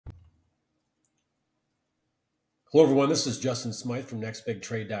Hello, everyone. This is Justin Smythe from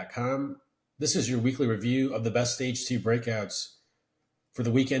nextbigtrade.com. This is your weekly review of the best stage two breakouts for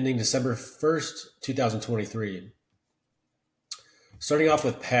the week ending December 1st, 2023. Starting off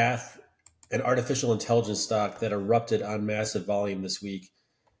with Path, an artificial intelligence stock that erupted on massive volume this week.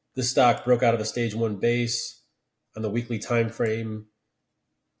 This stock broke out of a stage one base on the weekly time frame,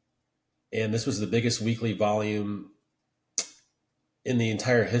 and this was the biggest weekly volume in the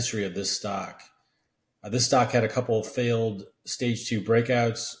entire history of this stock. This stock had a couple of failed stage two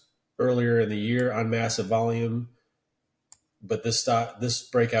breakouts earlier in the year on massive volume, but this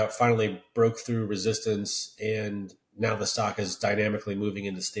breakout finally broke through resistance, and now the stock is dynamically moving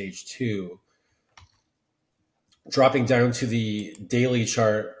into stage two. Dropping down to the daily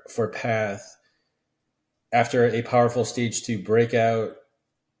chart for Path, after a powerful stage two breakout,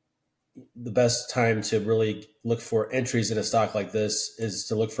 the best time to really look for entries in a stock like this is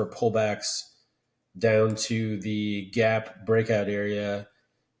to look for pullbacks down to the gap breakout area.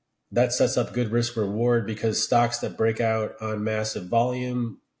 That sets up good risk reward because stocks that break out on massive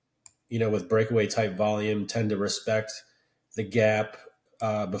volume, with breakaway type volume, tend to respect the gap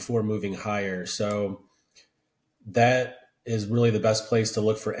before moving higher. So that is really the best place to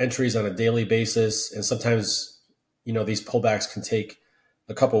look for entries on a daily basis. And sometimes, these pullbacks can take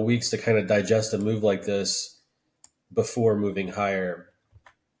a couple weeks to kind of digest a move like this before moving higher.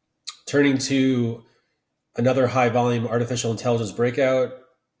 Turning to another high volume artificial intelligence breakout,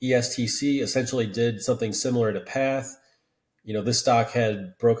 ESTC essentially did something similar to Path. This stock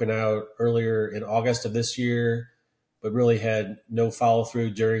had broken out earlier in August of this year, but really had no follow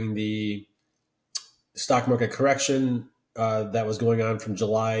through during the stock market correction that was going on from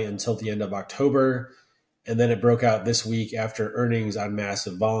July until the end of October. And then it broke out this week after earnings on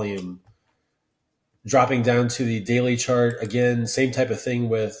massive volume. Dropping down to the daily chart, again, same type of thing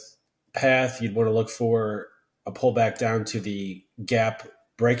with Path. You'd want to look for a pullback down to the gap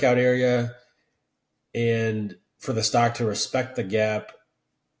breakout area, and for the stock to respect the gap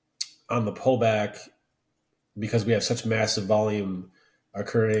on the pullback because we have such massive volume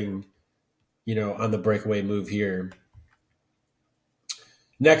occurring, on the breakaway move here.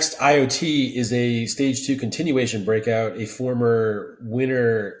 Next, IoT is a stage two continuation breakout, a former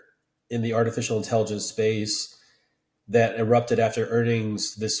winner in the artificial intelligence space that erupted after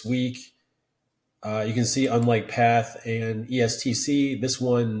earnings this week. You can see, unlike Path and ESTC, this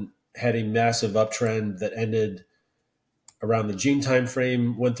one had a massive uptrend that ended around the June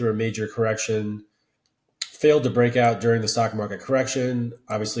timeframe, went through a major correction, failed to break out during the stock market correction.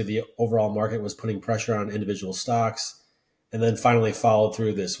 Obviously, the overall market was putting pressure on individual stocks, and then finally followed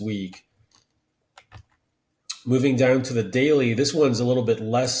through this week. Moving down to the daily, this one's a little bit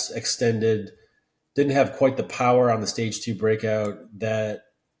less extended, didn't have quite the power on the stage two breakout that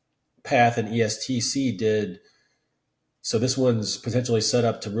Path and ESTC did. So this one's potentially set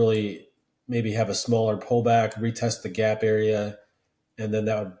up to really maybe have a smaller pullback, retest the gap area, and then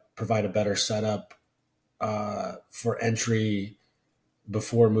that would provide a better setup for entry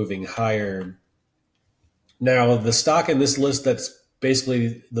before moving higher. Now, the stock in this list that's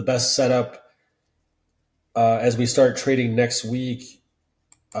basically the best setup as we start trading next week,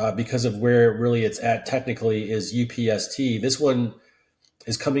 because of where really it's at technically, is UPST. This one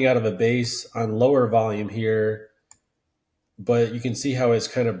is coming out of a base on lower volume here, but you can see how it's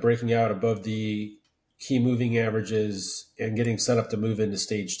kind of breaking out above the key moving averages and getting set up to move into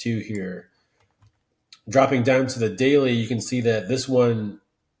stage two here. Dropping down to the daily, you can see that this one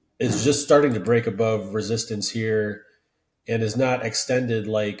is just starting to break above resistance here and is not extended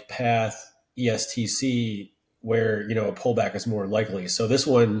like Path, ESTC, where, a pullback is more likely. So this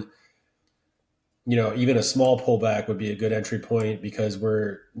one, even a small pullback would be a good entry point because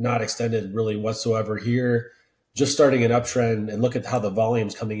we're not extended really whatsoever here. Just starting an uptrend, and look at how the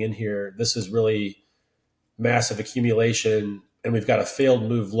volume's coming in here. This is really massive accumulation, and we've got a failed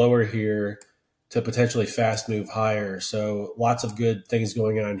move lower here to potentially fast move higher. So lots of good things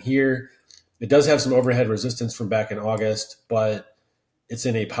going on here. It does have some overhead resistance from back in August, but it's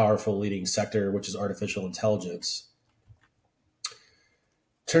in a powerful leading sector, which is artificial intelligence.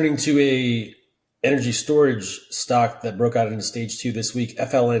 Turning to a energy storage stock that broke out into stage two this week,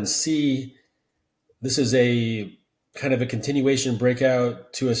 FLNC. This is a kind of a continuation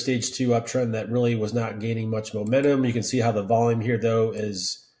breakout to a stage two uptrend that really was not gaining much momentum. You can see how the volume here, though,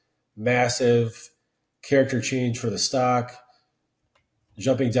 is massive. Character change for the stock.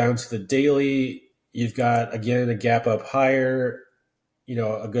 Jumping down to the daily, you've got, again, a gap up higher.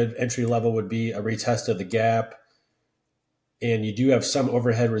 A good entry level would be a retest of the gap. And you do have some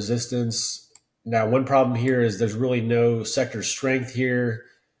overhead resistance. Now, one problem here is there's really no sector strength here.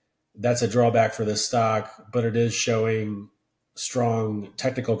 That's a drawback for this stock, but it is showing strong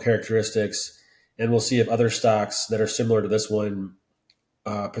technical characteristics. And we'll see if other stocks that are similar to this one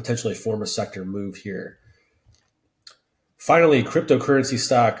potentially form a sector move here. Finally, cryptocurrency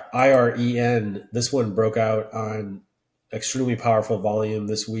stock IREN. This one broke out on extremely powerful volume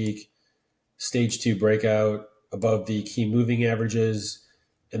this week. Stage 2 breakout above the key moving averages.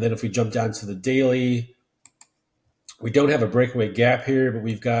 And then if we jump down to the daily, we don't have a breakaway gap here, but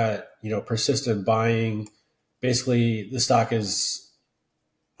we've got, persistent buying. Basically, the stock is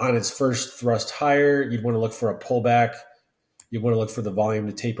on its first thrust higher. You'd want to look for a pullback. You'd want to look for the volume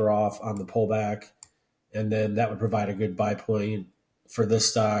to taper off on the pullback. And then that would provide a good buy point for this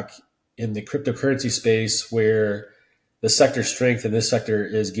stock in the cryptocurrency space, where the sector strength in this sector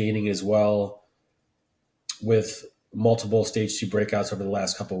is gaining as well, with multiple stage 2 breakouts over the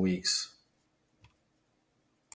last couple of weeks.